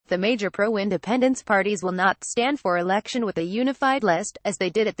The major pro-independence parties will not stand for election with a unified list, as they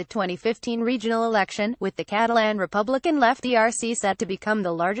did at the 2015 regional election, with the Catalan Republican Left ERC set to become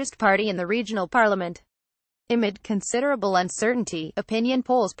the largest party in the regional parliament. Amid considerable uncertainty, opinion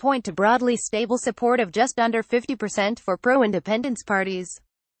polls point to broadly stable support of just under 50% for pro-independence parties.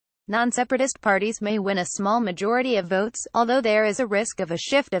 Non-separatist parties may win a small majority of votes, although there is a risk of a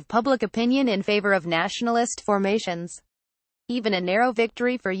shift of public opinion in favor of nationalist formations. Even a narrow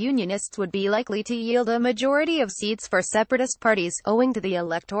victory for unionists would be likely to yield a majority of seats for separatist parties, owing to the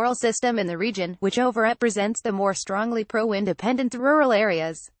electoral system in the region, which overrepresents the more strongly pro-independent rural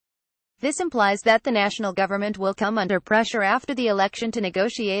areas. This implies that the national government will come under pressure after the election to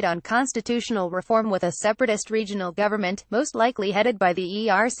negotiate on constitutional reform with a separatist regional government, most likely headed by the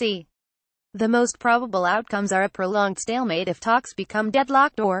ERC. The most probable outcomes are a prolonged stalemate if talks become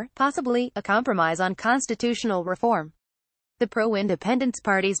deadlocked or, possibly, a compromise on constitutional reform. The pro-independence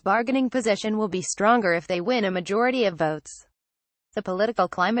party's bargaining position will be stronger if they win a majority of votes. The political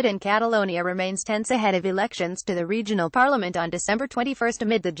climate in Catalonia remains tense ahead of elections to the regional parliament on December 21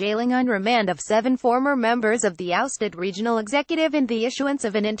 amid the jailing on remand of 7 former members of the ousted regional executive and the issuance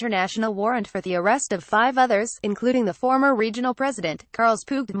of an international warrant for the arrest of 5 others, including the former regional president, Carles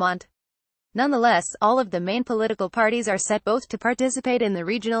Puigdemont. Nonetheless, all of the main political parties are set both to participate in the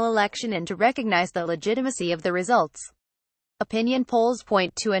regional election and to recognize the legitimacy of the results. Opinion polls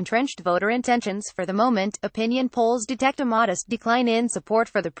point to entrenched voter intentions. For the moment, opinion polls detect a modest decline in support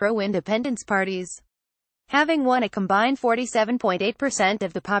for the pro-independence parties. Having won a combined 47.8%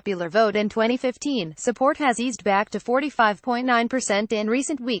 of the popular vote in 2015, support has eased back to 45.9% in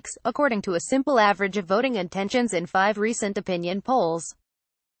recent weeks, according to a simple average of voting intentions in 5 recent opinion polls.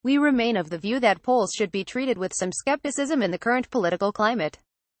 We remain of the view that polls should be treated with some skepticism in the current political climate.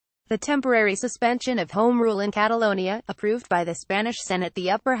 The temporary suspension of Home Rule in Catalonia, approved by the Spanish Senate,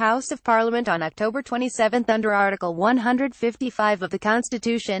 the upper house of Parliament on October 27 under Article 155 of the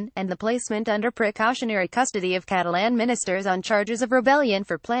Constitution, and the placement under precautionary custody of Catalan ministers on charges of rebellion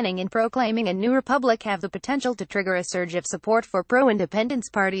for planning and proclaiming a new republic have the potential to trigger a surge of support for pro-independence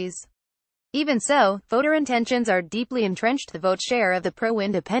parties. Even so, voter intentions are deeply entrenched. The vote share of the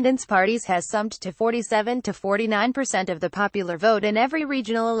pro-independence parties has summed to 47 to 49% of the popular vote in every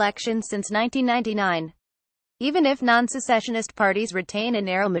regional election since 1999. Even if non-secessionist parties retain a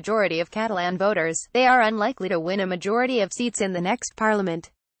narrow majority of Catalan voters, they are unlikely to win a majority of seats in the next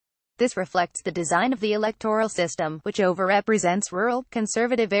parliament. This reflects the design of the electoral system, which overrepresents rural,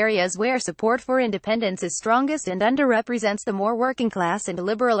 conservative areas where support for independence is strongest and underrepresents the more working-class and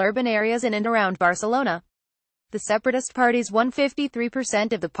liberal urban areas in and around Barcelona. The separatist parties won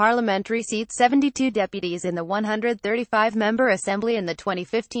 53% of the parliamentary seats, 72 deputies in the 135-member assembly in the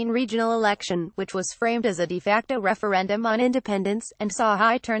 2015 regional election, which was framed as a de facto referendum on independence, and saw a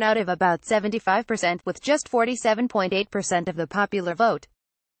high turnout of about 75%, with just 47.8% of the popular vote.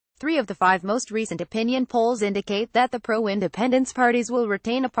 3 of the 5 most recent opinion polls indicate that the pro-independence parties will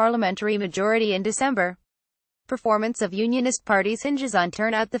retain a parliamentary majority in December. Performance of unionist parties hinges on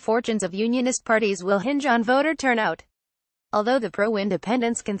turnout. The fortunes of unionist parties will hinge on voter turnout. Although the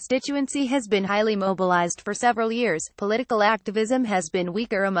pro-independence constituency has been highly mobilized for several years, political activism has been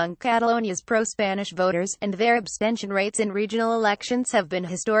weaker among Catalonia's pro-Spanish voters, and their abstention rates in regional elections have been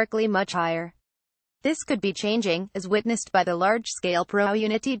historically much higher. This could be changing, as witnessed by the large-scale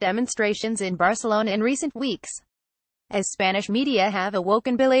pro-unity demonstrations in Barcelona in recent weeks. As Spanish media have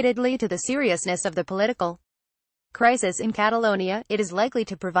awoken belatedly to the seriousness of the political crisis in Catalonia, it is likely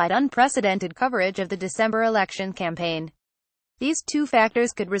to provide unprecedented coverage of the December election campaign. These 2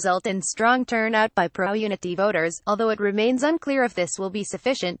 factors could result in strong turnout by pro-unity voters, although it remains unclear if this will be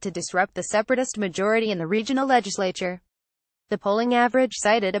sufficient to disrupt the separatist majority in the regional legislature. The polling average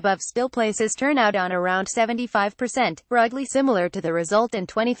cited above still places turnout on around 75%, broadly similar to the result in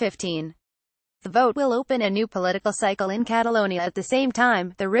 2015. The vote will open a new political cycle in Catalonia. At the same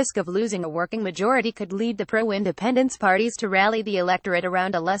time, the risk of losing a working majority could lead the pro-independence parties to rally the electorate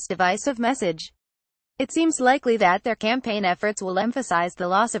around a less divisive message. It seems likely that their campaign efforts will emphasize the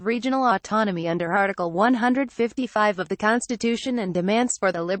loss of regional autonomy under Article 155 of the Constitution and demands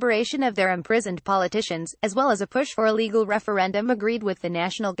for the liberation of their imprisoned politicians, as well as a push for a legal referendum agreed with the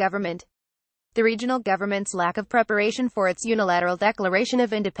national government. The regional government's lack of preparation for its unilateral declaration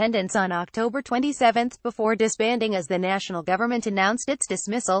of independence on October 27, before disbanding as the national government announced its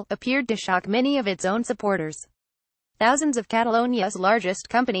dismissal, appeared to shock many of its own supporters. Thousands of Catalonia's largest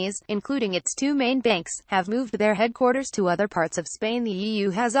companies, including its two main banks, have moved their headquarters to other parts of Spain. The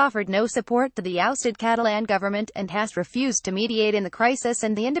EU has offered no support to the ousted Catalan government and has refused to mediate in the crisis,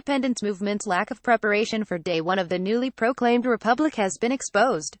 and the independence movement's lack of preparation for day one of the newly proclaimed republic has been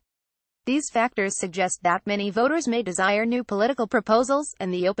exposed. These factors suggest that many voters may desire new political proposals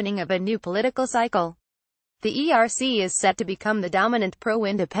and the opening of a new political cycle. The ERC is set to become the dominant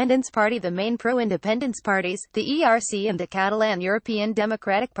pro-independence party. The main pro-independence parties, the ERC and the Catalan European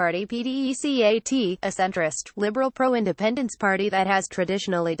Democratic Party (PDECAT), a centrist, liberal pro-independence party that has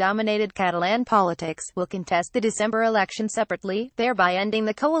traditionally dominated Catalan politics, will contest the December election separately, thereby ending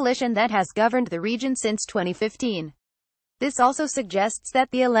the coalition that has governed the region since 2015. This also suggests that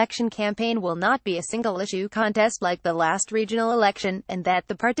the election campaign will not be a single-issue contest like the last regional election, and that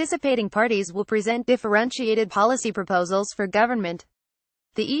the participating parties will present differentiated policy proposals for government.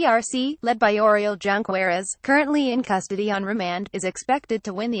 The ERC, led by Oriol Junqueras, currently in custody on remand, is expected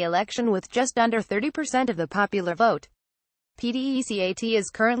to win the election with just under 30% of the popular vote. PDECAT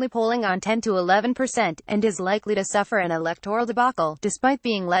is currently polling on 10 to 11% and is likely to suffer an electoral debacle, despite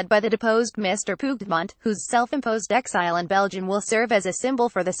being led by the deposed Mr. Puigdemont, whose self-imposed exile in Belgium will serve as a symbol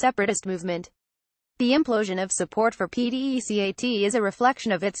for the separatist movement. The implosion of support for PDECAT is a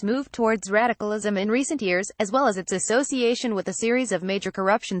reflection of its move towards radicalism in recent years, as well as its association with a series of major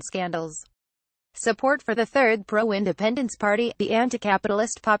corruption scandals. Support for the third pro-independence party, the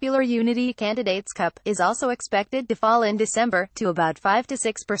anti-capitalist Popular Unity Candidates Cup, is also expected to fall in December, to about 5 to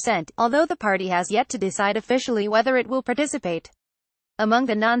 6%, although the party has yet to decide officially whether it will participate. Among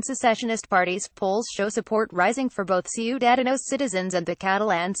the non-secessionist parties, polls show support rising for both Ciudadanos Citizens and the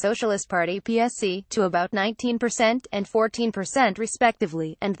Catalan Socialist Party (PSC, to about 19% and 14%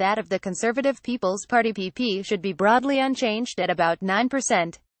 respectively, and that of the Conservative People's Party (PP) should be broadly unchanged at about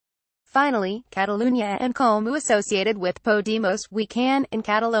 9%. Finally, Catalonia and Comú, associated with Podemos We Can in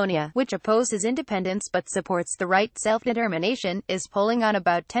Catalonia, which opposes independence but supports the right self-determination, is polling on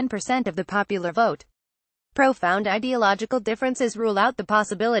about 10% of the popular vote. Profound ideological differences rule out the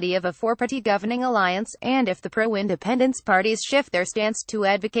possibility of a four-party governing alliance, and if the pro-independence parties shift their stance to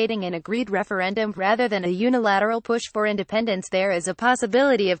advocating an agreed referendum rather than a unilateral push for independence, there is a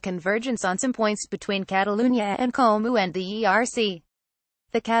possibility of convergence on some points between Catalonia and Comú and the ERC.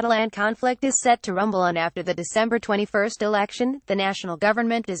 The Catalan conflict is set to rumble on after the December 21 election. The national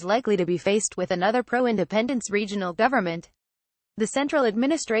government is likely to be faced with another pro-independence regional government. The central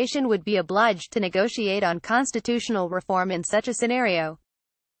administration would be obliged to negotiate on constitutional reform in such a scenario,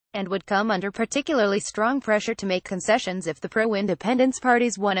 and would come under particularly strong pressure to make concessions if the pro-independence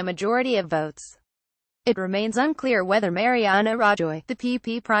parties won a majority of votes. It remains unclear whether Mariano Rajoy, the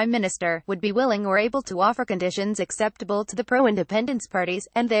PP Prime Minister, would be willing or able to offer conditions acceptable to the pro-independence parties,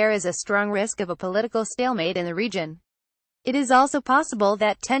 and there is a strong risk of a political stalemate in the region. It is also possible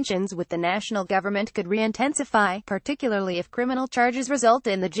that tensions with the national government could re-intensify, particularly if criminal charges result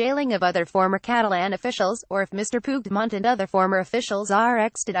in the jailing of other former Catalan officials, or if Mr. Puigdemont and other former officials are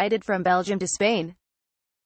extradited from Belgium to Spain.